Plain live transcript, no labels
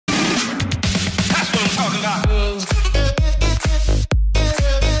Yeah.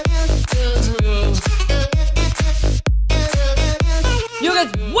 Yo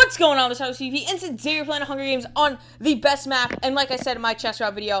guys, what's going on? This is TV, and today we're playing Hunger Games on the best map. And like I said in my chest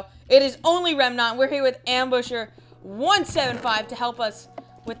route video, it is only Remnant. We're here with Ambusher175 to help us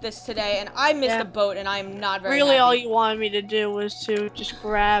with this today. And I missed a boat, and I am not very Really, happy. all you wanted me to do was to just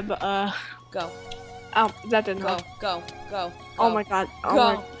grab, Go. Oh, that didn't help. Go. Oh my god.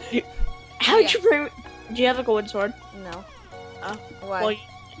 Oh Go. How did you bring... Do you have a golden sword? No. Oh. Why? Well,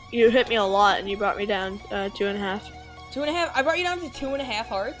 you hit me a lot, and you brought me down, 2.5. 2.5? I brought you down to 2.5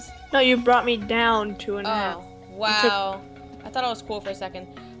 hearts? No, you brought me down 2.5. Oh, wow. I thought I was cool for a second.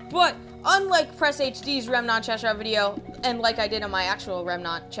 But, unlike Press HD's Remnant chest route video, and like I did on my actual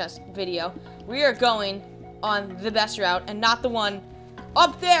Remnant chest video, we are going on the best route, and not the one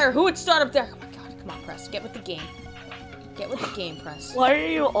up there. Who would start up there? Oh my god, come on, Press. Get with the game. Get with the game, Press. Why are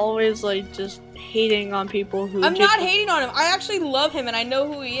you always, like, just hating on people who... I'm not hating on him. I actually love him, and I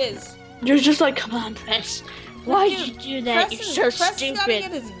know who he is. You're just like, come on, Press. Why did you do that? Press You're so Press stupid. Gotta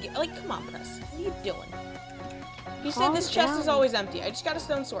get his, like, come on, Press. What are you doing? He said this chest is always empty. I just got a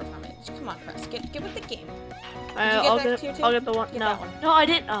stone sword from it. Just, come on, Press. Get with the game. I'll get the one. Get No. that one. No, I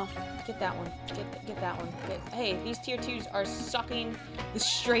didn't. Oh. Get that one. Get that one. Hey, these tier 2s are sucking the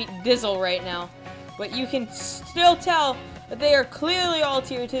straight dizzle right now. But you can still tell that they are clearly all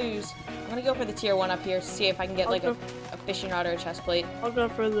tier 2s. I'm gonna go for the tier 1 up here to see if I can get like a fishing rod or a chest plate. I'll go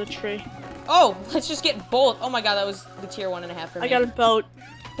for the tree. Oh, let's just get both. Oh my god, that was the tier 1.5 for me. I got a boat.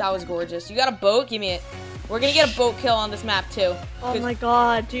 That was gorgeous. You got a boat? Give me it. We're gonna get a boat kill on this map too. Oh my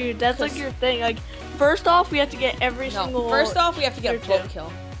god, dude, that's like your thing. Like, first off, we have to get every single... First off, we have to get a tier boat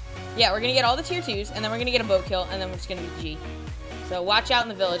kill. Yeah, we're gonna get all the tier 2s, and then we're gonna get a boat kill, and then it's gonna be G. So watch out in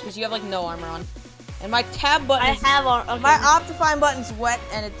the village, because you have like no armor on. And my tab button I have armor. Okay. My Optifine button's wet,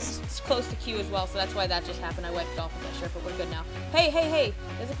 and it's close to Q as well, so that's why that just happened. I wiped it off with that shirt, but we're good now. Hey,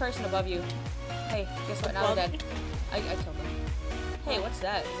 there's a person above you. Hey, guess what? Now they're dead. I killed them. Hey, what's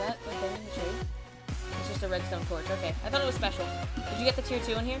that? Is that like burning the tree? It's just a redstone torch. Okay, I thought it was special. Did you get the tier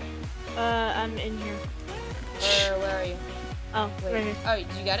 2 in here? I'm in here. Where are you? Oh, wait. right here. Oh,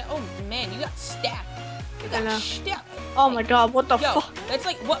 did you got it? Oh man, you got stacked. You got stacked. Oh my god, what the fuck? That's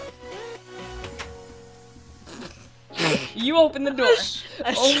like what? You opened the door.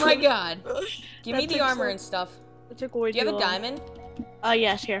 Oh my god. Give me the armor and stuff. Do you have a diamond?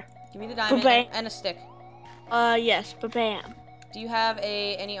 Yes, here. Give me the diamond and a stick. Yes, ba-bam. Do you have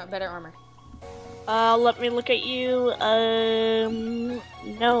any better armor? Let me look at you.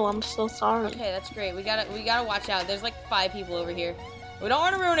 No, I'm so sorry. Okay, that's great. We gotta watch out. There's like 5 people over here. We don't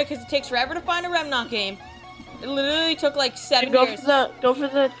want to ruin it because it takes forever to find a Remnant game. It literally took like 7 years. Go for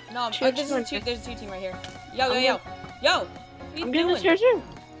the. No, there's a 2 team right here. Yo. What are you I'm doing? getting this here too.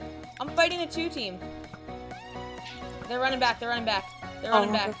 I'm fighting a 2 team. They're running back. Alright.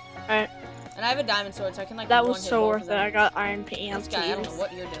 And I have a diamond sword, so I can like. That was so worth it. I got iron pants. This guy, I don't know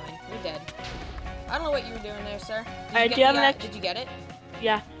what you're doing. You're dead. I don't know what you were doing there, sir. Did you have an extra? Did you get it?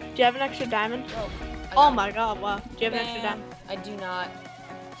 Yeah. Do you have an extra diamond? Oh my god! Wow. Do you have an extra diamond? I do not.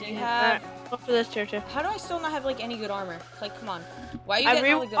 Do you have? Go for this tier 2. How do I still not have like any good armor? Like, come on. Why are you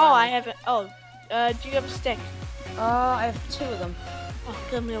getting all the good armor? I haven't. Oh. Do you have a stick? I have 2 of them. Oh,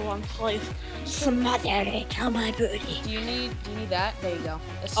 give me one, please. Smother it on my booty. Do you need that? There you go.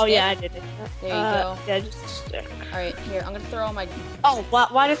 Oh yeah, I did it. There you go. Yeah, just a stick. All right, here. I'm gonna throw all my. Oh,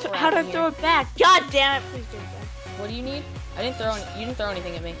 how did I throw it back? God damn it! Please do it back. What do you need? I didn't throw. You didn't throw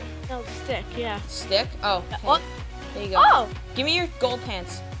anything at me. No, stick. Yeah. Stick? Oh. Okay. What? There you go. Oh. Give me your gold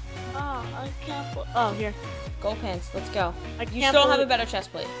pants. Oh, I can't. Oh, here. Gold pants. Let's go. You still have a better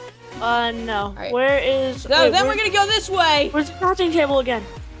chest plate. No. Right. Where is? No, then we're gonna go this way. Where's the crafting table again?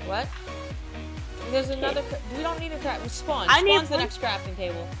 What? There's another. We don't need a craft. Spawn. I need Spawn's the next crafting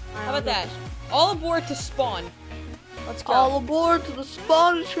table. How about that? All aboard to spawn. Let's go. All aboard to the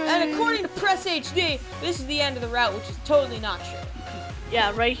spawn train. And according to Press HD, this is the end of the route, which is totally not true.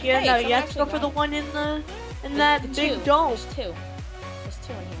 Yeah, right here. Hey, no, you have to go for the one in that big dome. There's 2. There's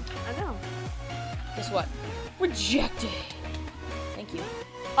 2 in here. I know. Guess what? Rejected. Thank you.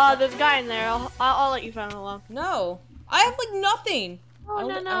 There's a guy in there. I'll let you find him alone. No, I have like nothing. Oh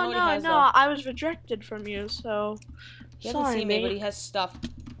no! I was rejected from you, so. He hasn't seen me, but he has stuff.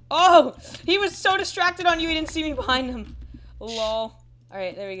 Oh, he was so distracted on you, he didn't see me behind him. Lol. All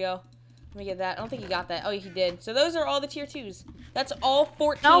right, there we go. Let me get that. I don't think he got that. Oh, he did. So those are all the tier 2s. That's all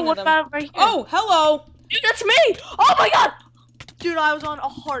 14 of them. No, what about right here? Oh, hello. Dude, that's me! Oh my god! Dude, I was on a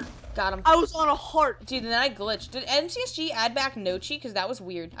heart. Got him. I was on a heart. Dude, then I glitched. Did MCSG add back Nochi? Because that was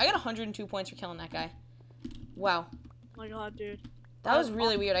weird. I got 102 points for killing that guy. Wow. Oh my god, dude. That was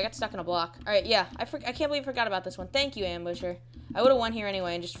really weird. I got stuck in a block. All right, yeah. I can't believe I forgot about this one. Thank you, Ambusher. I would have won here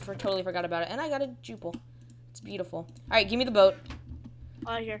anyway and just totally forgot about it. And I got a Jupil. It's beautiful. All right, give me the boat.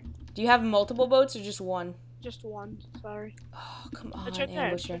 Here. Do you have multiple boats or just one? Just one. Sorry. Oh, come on, Right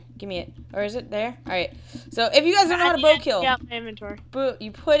Ambusher. there. Give me it. Or is it there? All right. So if you guys don't know how to boat kill, Yeah, my inventory.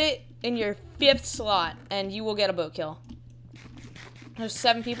 you put it in your 5th slot and you will get a boat kill. There's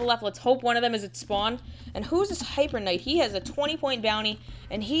 7 people left. Let's hope one of them is at spawn. And who's this Hyper Knight? He has a 20-point bounty,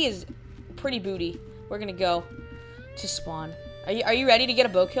 and he is pretty booty. We're gonna go to spawn. Are you ready to get a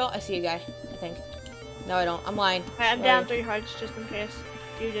boat kill? I see a guy, I think. No, I don't. I'm lying. Right, I'm down 3 hearts just in case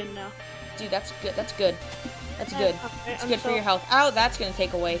you didn't know. Dude, that's good. That's good. That's good. It's good for your health. Ow, that's gonna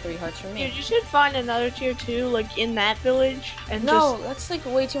take away 3 hearts from me. Dude, you should find another tier 2, like, in that village. And No, that's like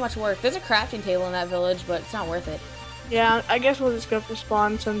way too much work. There's a crafting table in that village, but it's not worth it. Yeah, I guess we'll just go for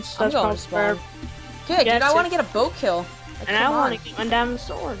spawn since I'm that's going to spawn. Good, dude, I want to get a boat kill. Like, and I want to get one diamond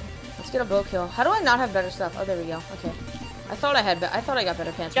sword. Let's get a boat kill. How do I not have better stuff? Oh, there we go. Okay. I thought I got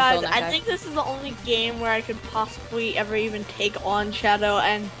better pants. Guys, from killing that guy. I think this is the only game where I could possibly ever even take on Shadow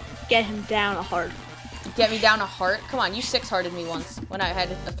and get him down a heart. Get me down a heart? Come on, you 6-hearted me once when I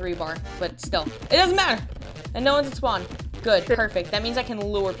had a 3-bar, but still. It doesn't matter. And no one's at spawn. Good, perfect. That means I can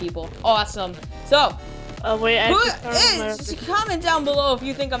lure people. Awesome. So, wait, comment down below if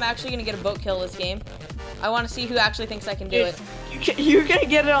you think I'm actually gonna get a boat kill this game. I want to see who actually thinks I can do it. You're gonna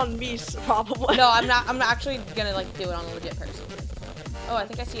get it on me, probably. No, I'm not. I'm actually gonna like do it on a legit person. Oh, I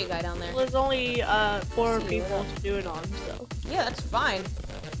think I see a guy down there. Well, there's only 4 people to do it on, so. Yeah, that's fine.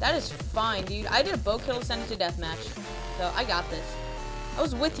 That is fine, dude. I did a boat kill, send it to deathmatch, so I got this. I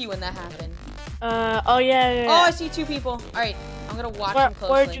was with you when that happened. Oh yeah. Oh, I see 2 people. All right, I'm gonna watch them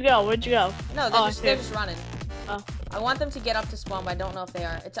closely. Where'd you go? Where'd you go? No, they're just running. Oh. I want them to get up to spawn, but I don't know if they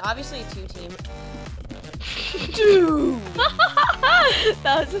are. It's obviously a 2-team. Dude!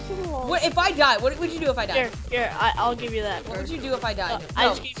 That was just a little... What if I died? What would you do if I died? Here, I'll give you that. What would you do if I died? I No,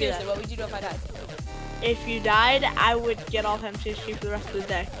 just gave you seriously, that. what would you do if I died? If you died, I would get off MCSG for the rest of the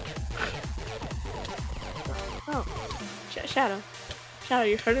day. Oh, Shadow,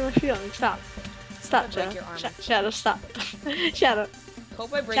 you're hurting my feelings. Stop, Shadow. Shadow, stop. Shadow.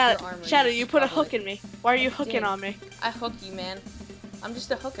 Hope I break your armor. Shadow, you put a hook in me. Why are you hooking on me? I hook you, man. I'm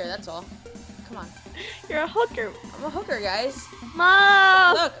just a hooker. That's all. Come on. You're a hooker. I'm a hooker, guys.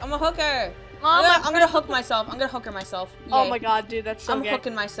 Mom! Look, I'm a hooker. Mom, I'm gonna hook myself. I'm gonna hooker myself. Yay. Oh my god, dude, that's so good. I'm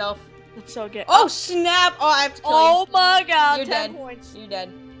hooking myself. That's so good. Oh, snap! Oh, I have to kill you. Oh my god, You're 10 dead. points. You're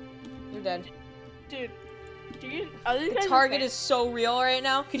dead. You're dead. Dude, are these guys The target okay? is so real right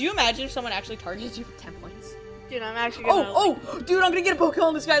now. Could you imagine if someone actually targeted you for 10 points? Dude, I'm actually gonna... Oh, dude, I'm gonna get a bow kill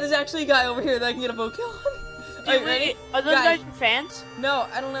on this guy. There's actually a guy over here that I can get a bow kill on. Are you ready? Are those guys your fans? No,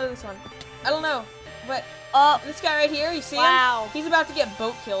 I don't know this one. I don't know. But this guy right here, you see him? He's about to get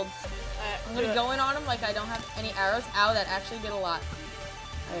boat killed. I'm gonna go in on him like I don't have any arrows. Ow, that actually did a lot.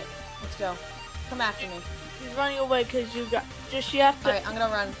 Alright, let's go. Come after me. He's running away because you have to... Alright, I'm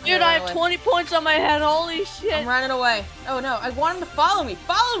gonna run. Dude, I have 20 points on my head. Holy shit. I'm running away. Oh no, I want him to follow me.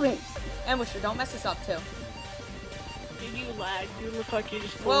 Follow me! Ambusher, don't mess this up too. Dude, you lag. You look like you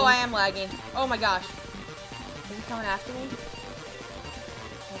just... Whoa, I am lagging. Oh my gosh. Is he coming after me?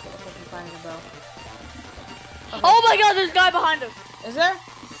 Firing a bow. Okay. Oh my god, there's a guy behind us. Is there?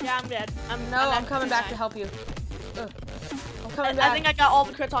 Yeah, I'm dead. I'm coming back to help you. Ugh. I'm coming back. I think I got all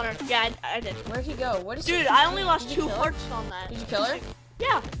the crits on her. Yeah, I did. Where'd he go? What is Dude, I only lost 2 hearts on that. Did you kill her?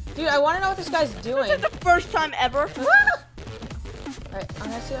 Yeah. Dude, I want to know what this guy's doing. This is the first time ever. Alright, I'm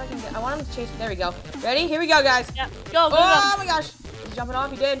gonna see if I can get... I want him to chase... There we go. Ready? Here we go, guys. Yeah, go. Oh my gosh. He's jumping off.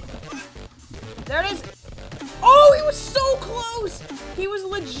 He did. There it is. Oh, he was so close. He was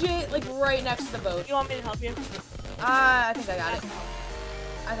legit, like, right next to the boat. You want me to help you? I think I got it.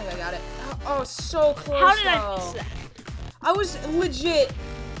 I think I got it. Oh, so close. How did I miss that? I was legit.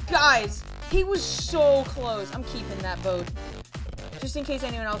 Guys, he was so close. I'm keeping that boat. Just in case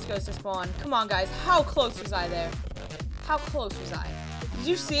anyone else goes to spawn. Come on, guys. How close was I there? How close was I? Did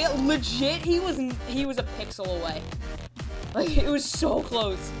you see it? Legit, he was a pixel away. Like, it was so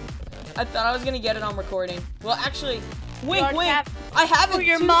close. I thought I was gonna get it on recording. Well, actually, wink. I have it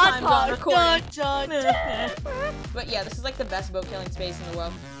 2 times on recording. But yeah, this is like the best boat killing space in the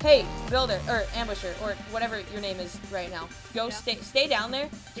world. Hey, builder or ambusher or whatever your name is right now. Go stay down there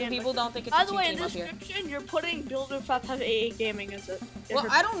so people don't think it's a 2-team up here. By the way, in the description, you're putting Builder 558 Gaming as it. Well,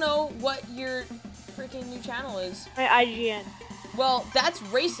 I don't know what your freaking new channel is. My IGN. Well, that's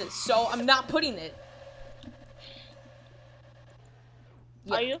racist, so I'm not putting it.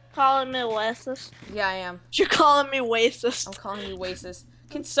 Yeah. Are you calling me racist? Yeah, I am. You're calling me racist. I'm calling you racist.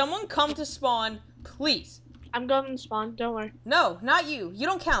 Can someone come to spawn, please? I'm going to spawn. Don't worry. No, not you. You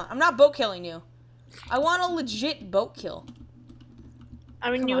don't count. I'm not boat killing you. I want a legit boat kill. I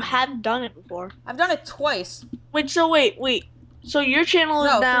mean, Come you on. have done it before. I've done it twice. Wait. So your channel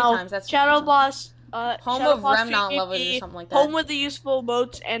is No, 3 now times. That's Shadow Boss. home Shadow of Boss Remnant 350, Lovers or something like that. Home with the useful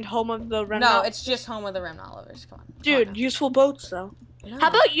boats and home of the Remnant. No, it's just home of the Remnant Lovers. Come on. Dude, useful boats though. No. How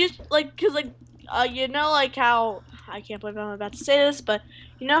about you you know like how I can't believe I'm about to say this, but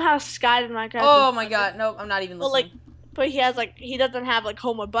you know how Sky in Minecraft. Oh my god, nope, I'm not even Well, listening. but he doesn't have like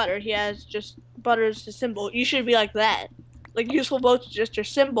home of butter. He has just butter as the symbol. You should be like that. Like useful boats is just your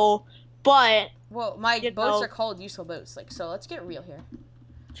symbol, but Well, my you boats know. are called useful boats. Like, so let's get real here.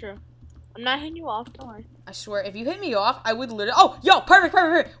 true. I'm not hitting you off. Don't worry. I swear, if you hit me off, I would literally. Oh, yo, perfect.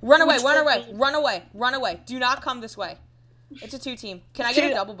 Run away. Run away. Do not come this way. It's a 2-team. Can I get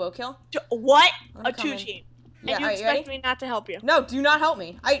a double boat kill? What? I'm A coming. 2-team. Yeah, And you alright, you ready? expect me not to help you? No, do not help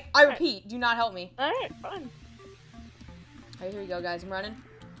me. I repeat, do not help me. All right, fine. Alright, here we go, guys. I'm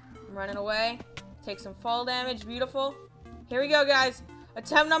running away. Take some fall damage. Beautiful. Here we go, guys.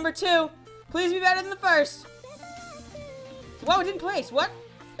 Attempt number 2. Please be better than the first. Whoa, it didn't place. What?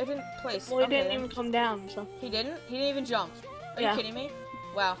 It didn't place. Well, he Okay, didn't then. even come down, so. He didn't? He didn't even jump. Are Yeah. you kidding me?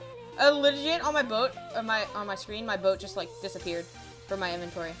 Wow. Legit on my boat, on my screen, my boat just like disappeared from my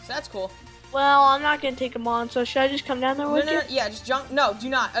inventory. So that's cool. Well, I'm not gonna take him on, so should I just come down there with you? Yeah, just jump. No, do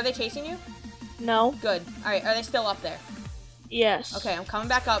not. Are they chasing you? No. Good. All right. Are they still up there? Yes. Okay, I'm coming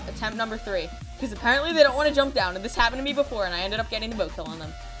back up. Attempt number 3. Because apparently they don't want to jump down, and this happened to me before, and I ended up getting the boat kill on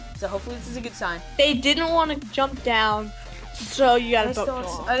them. So hopefully this is a good sign. They didn't want to jump down, so you got Are to they, boat still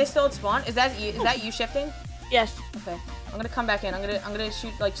kill at, 'em. are they still at spawn? Is that you? Is that you shifting? Yes. Okay. I'm gonna come back in. I'm gonna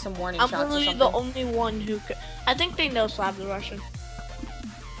shoot like some warning I'm shots or literally something. the only one who could. I think they know Slav the Russian.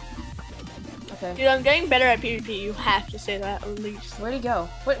 Okay. Dude, I'm getting better at PvP. You have to say that at least. Where'd he go?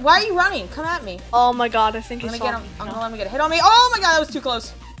 Wait, why are you running? Come at me. Oh my god, I think I'm he gonna saw get him. me. I'm gonna let him get a hit on me. Oh my god, that was too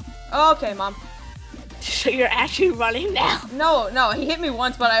close. Okay, mom. So you're actually running now? No, he hit me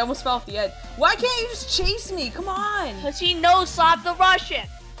once, but I almost fell off the edge. Why can't you just chase me? Come on. Because he knows Slav the Russian.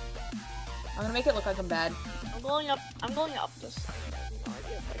 I'm gonna make it look like I'm bad. I'm going up this side. I have no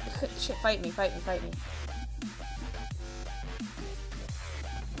idea if I can- Shit, fight me.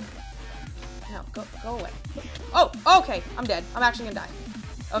 No, go away. Oh, okay. I'm dead. I'm actually gonna die.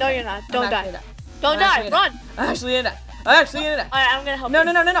 Okay. No, you're not. I'm Don't actually die. gonna Don't I'm die. actually gonna Run. I'm actually gonna die. Alright, I'm gonna help No,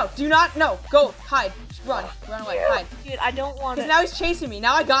 you. no. Do not. No. Go. Hide. Just run away. Hide. Dude, I don't want Because to. now he's chasing me.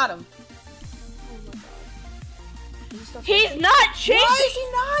 Now I got him. He's not chasing. Why is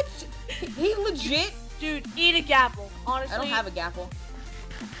he not? He legit. Dude, eat a gapple. Honestly, I don't have a gapple.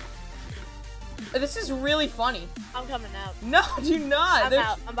 This is really funny. I'm coming out. No, do not. I'm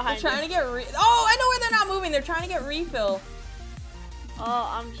out. I'm behind They're trying you. to get Oh, I know where they're not moving. They're trying to get refill. Oh,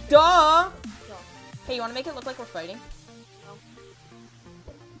 I'm just. Duh. Go. Hey, you want to make it look like we're fighting? No.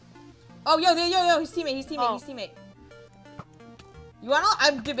 Oh, yo, his teammate. Oh. His teammate. You want to?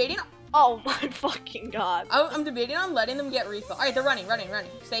 I'm debating. Oh my fucking god. I'm debating on letting them get refill. All right, they're running.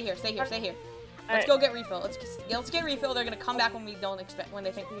 Stay here. Let's go get refill. Let's get refill. They're gonna come back when we don't expect, when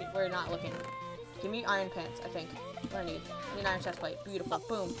they think we're not looking. Give me iron pants, I think. What I need an iron chest plate. Beautiful.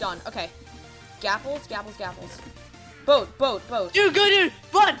 Boom. Done. Okay. Gapples. Boat. Dude, go, dude.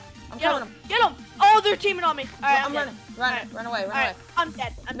 Run. I'm Get coming. him. Get him. Oh, they're teaming on me. All right, I'm running. Run away. Alright, I'm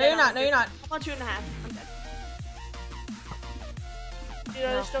dead. No, you're not. I'm on 2.5. I'm dead. Dude, No.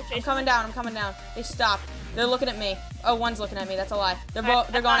 they're still chasing. I'm coming down. They stopped. They're looking at me. Oh, one's looking at me. That's a lie. They're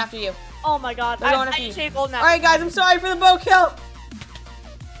Alright, going after you. Oh my god. They're going I after you. need to take gold now. All right, guys. I'm sorry for the boat kill.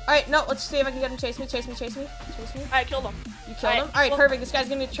 All right, no. Let's see if I can get him. Chase me. Alright, killed him. You killed him. All right, well- perfect. This guy's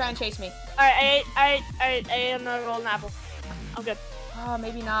gonna try and chase me. Alright, I ate another golden apple. I'm good. Oh,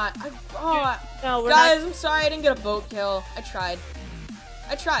 maybe not. No, we're Guys, I'm sorry I didn't get a boat kill. I tried.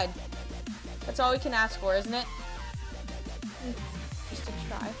 That's all we can ask for, isn't it? Just to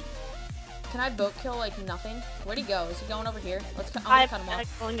try. Can I boat kill like nothing? Where'd he go? Is he going over here? I'm gonna cut him I'm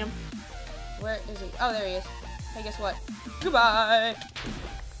off. killing him. Where is he? Oh, there he is. Hey, guess what? Goodbye.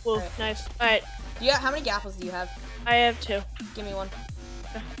 Whoa, Alright. nice. Alright, How many gapples do you have? I have 2. Give me one.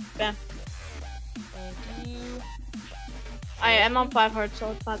 Bam. Thank you. I am on 5 hearts, so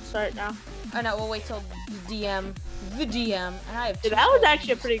let's not start now. Oh no, we'll wait till the DM. And I have Dude, 2 that was gold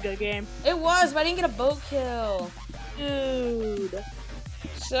actually a pieces. pretty good game. It was, but I didn't get a boat kill. Dude.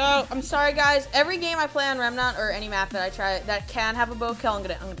 So, I'm sorry guys. Every game I play on Remnant or any map that I try that can have a bow kill, I'm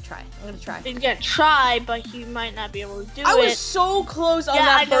gonna try. He's gonna try, but he might not be able to do I it. was so close on Yeah,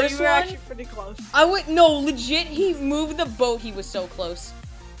 that I know, first you were one. actually pretty close. No, legit, he moved the boat, he was so close.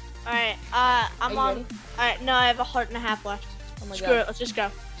 Alright, Are I'm you on. ready? Alright, no, I have a heart and a half left. Oh my Screw god. it, let's just go.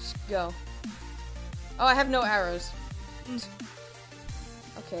 Just go. Oh, I have no arrows.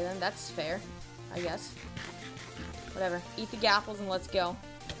 Okay, then that's fair, I guess. Whatever. Eat the gapples and let's go.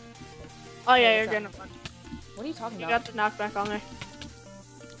 Oh yeah, Hey, you're what's gonna up? run. What are you talking You about? got the knockback on me.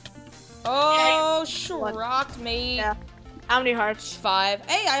 Oh, shrocked me. Yeah. How many hearts? 5.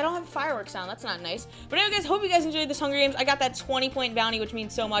 Hey, I don't have fireworks sound. That's not nice. But anyway, guys, hope you guys enjoyed this Hunger Games. I got that 20-point bounty, which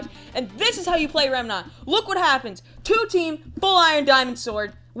means so much. And this is how you play Remnant. Look what happens. 2-team, full iron diamond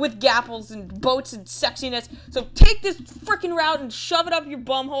sword with gapples and boats and sexiness. So take this freaking route and shove it up your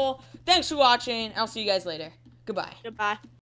bum hole. Thanks for watching. I'll see you guys later. Goodbye. Goodbye.